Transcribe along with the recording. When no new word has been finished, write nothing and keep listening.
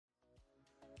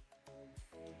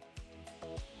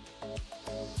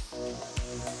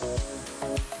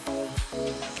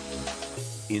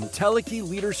Entelechy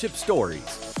Leadership Stories,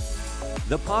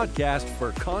 the podcast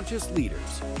for conscious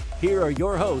leaders. Here are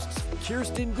your hosts,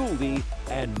 Kirsten Gouldy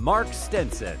and Mark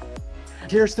Stenson.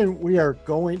 Kirsten, we are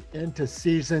going into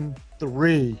season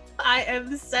 3. I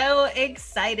am so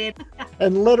excited.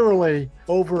 And literally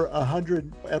over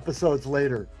 100 episodes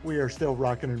later, we are still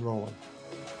rocking and rolling.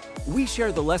 We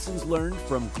share the lessons learned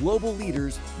from global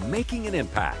leaders making an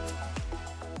impact.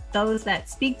 Those that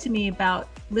speak to me about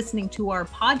listening to our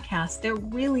podcast, they're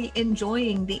really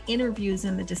enjoying the interviews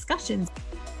and the discussions.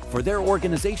 For their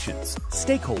organizations,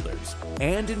 stakeholders,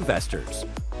 and investors.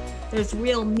 There's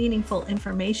real meaningful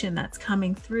information that's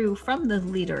coming through from the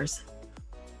leaders.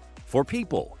 For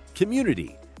people,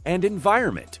 community, and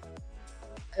environment.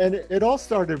 And it all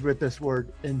started with this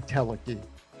word, Entelechy.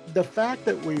 The fact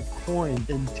that we've coined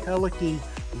Entelechy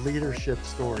Leadership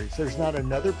Stories. There's not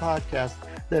another podcast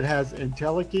that has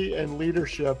Entelechy and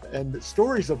leadership and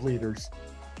stories of leaders.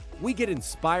 We get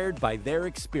inspired by their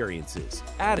experiences,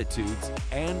 attitudes,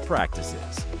 and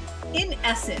practices. In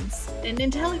essence, an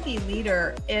Entelechy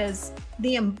leader is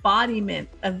the embodiment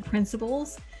of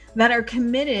principles that are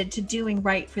committed to doing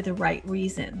right for the right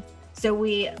reason. So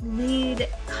we lead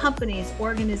companies,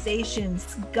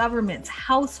 organizations, governments,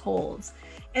 households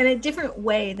in a different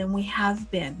way than we have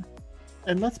been.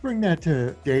 And let's bring that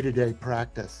to day-to-day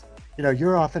practice. You know,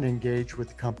 you're often engaged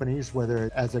with companies,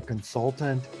 whether as a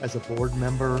consultant, as a board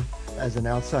member, as an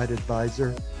outside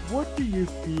advisor. What do you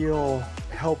feel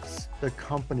helps the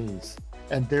companies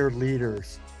and their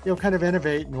leaders, kind of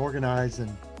innovate and organize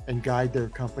and guide their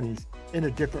companies in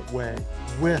a different way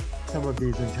with some of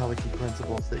these Entelechy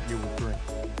principles that you would bring?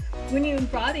 When you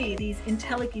embody these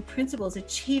Entelechy principles,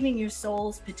 achieving your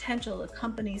soul's potential, a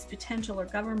company's potential, or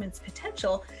government's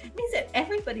potential, it means that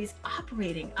everybody's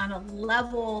operating on a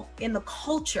level in the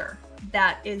culture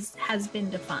that has been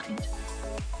defined.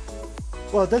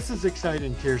 Well, this is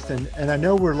exciting, Kirsten, and I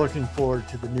know we're looking forward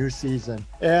to the new season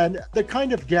and the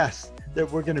kind of guests that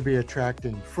we're going to be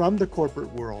attracting from the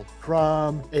corporate world,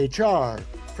 from HR,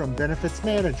 from benefits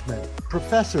management,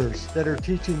 professors that are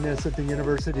teaching this at the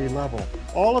university level,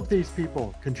 all of these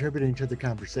people contributing to the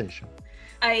conversation.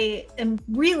 I am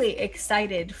really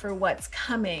excited for what's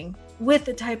coming with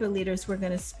the type of leaders we're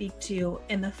going to speak to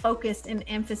and the focus and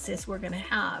emphasis we're going to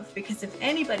have. Because if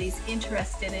anybody's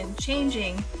interested in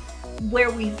changing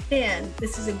where we've been,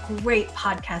 this is a great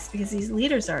podcast because these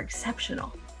leaders are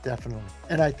exceptional. Definitely.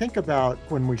 And I think about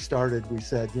when we started, we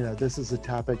said, this is a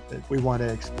topic that we want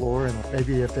to explore, and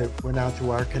maybe if it went out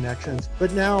to our connections.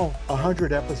 But now,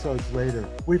 100 episodes later,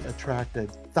 we've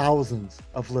attracted thousands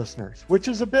of listeners, which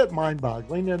is a bit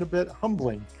mind-boggling and a bit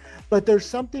humbling. But there's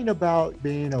something about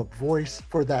being a voice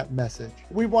for that message.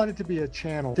 We want it to be a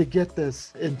channel to get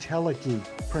this Entelechy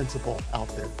principle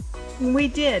out there. We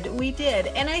did.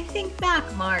 And I think back,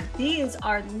 Mark, these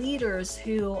are leaders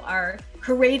who are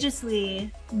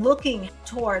courageously looking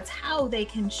towards how they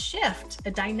can shift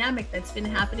a dynamic that's been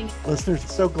happening. Listeners,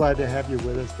 so glad to have you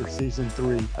with us for season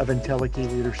 3 of Entelechy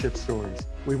Leadership Stories.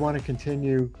 We want to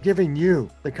continue giving you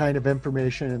the kind of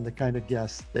information and the kind of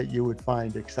guests that you would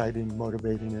find exciting,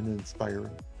 motivating, and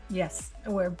inspiring. Yes,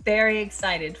 we're very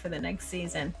excited for the next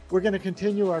season. We're going to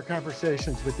continue our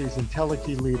conversations with these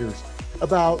Entelechy leaders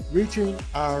about reaching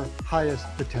our highest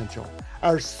potential,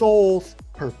 our soul's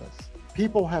purpose.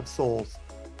 People have souls,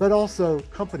 but also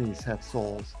companies have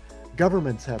souls,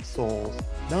 governments have souls,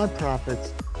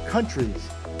 nonprofits, countries,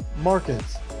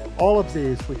 markets. All of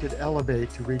these we could elevate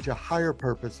to reach a higher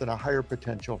purpose and a higher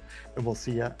potential. And we'll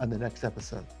see you on the next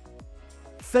episode.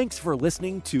 Thanks for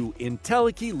listening to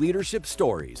Entelechy Leadership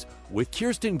Stories with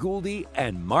Kirsten Gouldy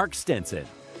and Mark Stenson.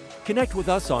 Connect with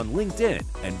us on LinkedIn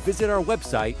and visit our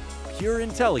website,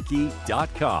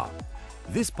 pureentelechy.com.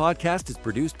 This podcast is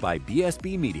produced by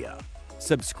BSB Media.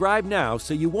 Subscribe now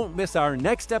so you won't miss our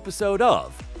next episode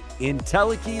of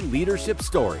Entelechy Leadership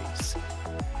Stories.